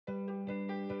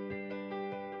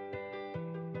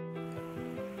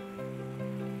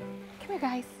Come here,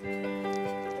 guys.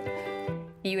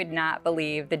 You would not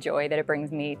believe the joy that it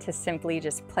brings me to simply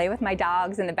just play with my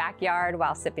dogs in the backyard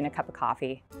while sipping a cup of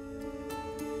coffee.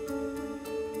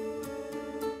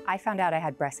 I found out I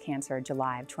had breast cancer in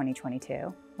July of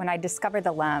 2022. When I discovered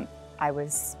the lump, I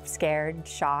was scared,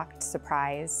 shocked,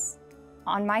 surprised.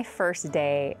 On my first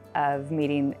day of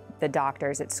meeting the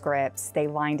doctors at Scripps, they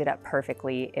lined it up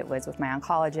perfectly. It was with my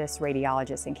oncologist,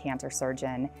 radiologist, and cancer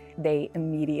surgeon. They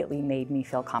immediately made me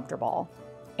feel comfortable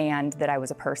and that I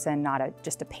was a person, not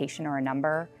just a patient or a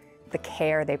number. The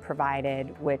care they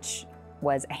provided, which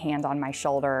was a hand on my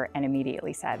shoulder, and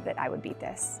immediately said that I would beat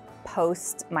this.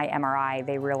 Post my MRI,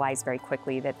 they realized very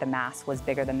quickly that the mass was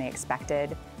bigger than they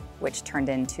expected, which turned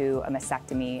into a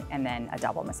mastectomy and then a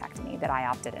double mastectomy that I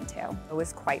opted into. I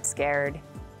was quite scared,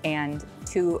 and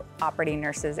 2 operating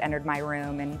nurses entered my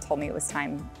room and told me it was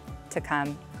time to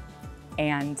come.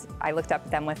 And I looked up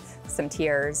at them with some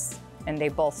tears, and they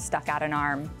both stuck out an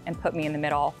arm and put me in the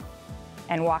middle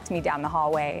and walked me down the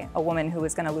hallway, a woman who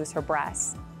was gonna lose her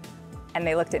breast. And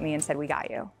they looked at me and said, "We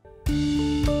got you."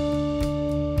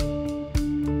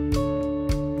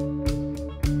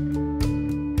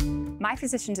 My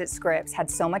physicians at Scripps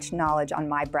had so much knowledge on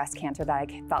my breast cancer that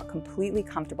I felt completely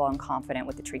comfortable and confident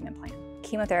with the treatment plan.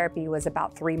 Chemotherapy was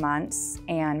about 3 months,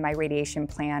 and my radiation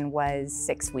plan was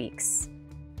 6 weeks.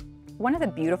 One of the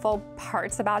beautiful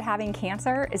parts about having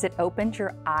cancer is it opens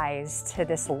your eyes to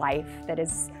this life that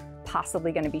is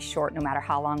possibly going to be short no matter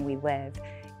how long we live.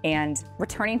 And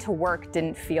returning to work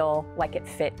didn't feel like it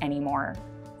fit anymore.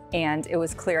 And it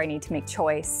was clear I need to make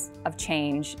choice of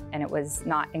change, and it was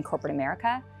not in corporate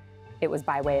America. It was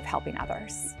by way of helping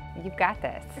others. You've got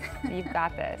this. You've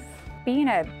got this. Being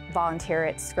a volunteer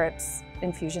at Scripps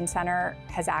Infusion Center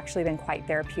has actually been quite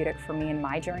therapeutic for me in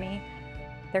my journey.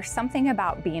 There's something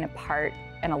about being a part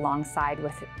and alongside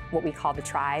with what we call the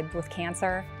tribe with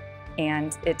cancer,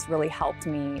 and it's really helped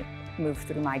me move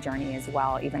through my journey as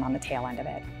well, even on the tail end of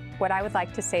it. What I would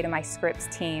like to say to my Scripps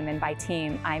team, and by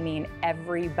team, I mean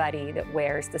everybody that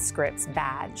wears the Scripps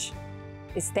badge,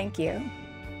 is thank you.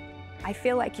 I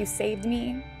feel like you saved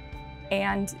me,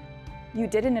 and you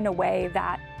did it in a way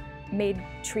that made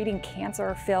treating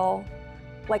cancer feel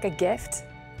like a gift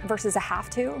versus a have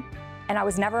to. And I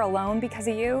was never alone because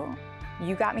of you.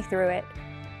 You got me through it.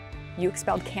 You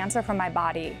expelled cancer from my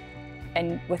body,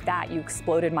 and with that, you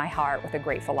exploded my heart with a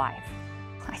grateful life.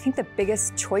 I think the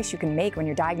biggest choice you can make when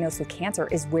you're diagnosed with cancer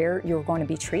is where you're going to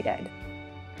be treated.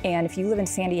 And if you live in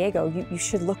San Diego, you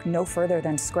should look no further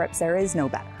than Scripps. There is no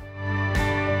better.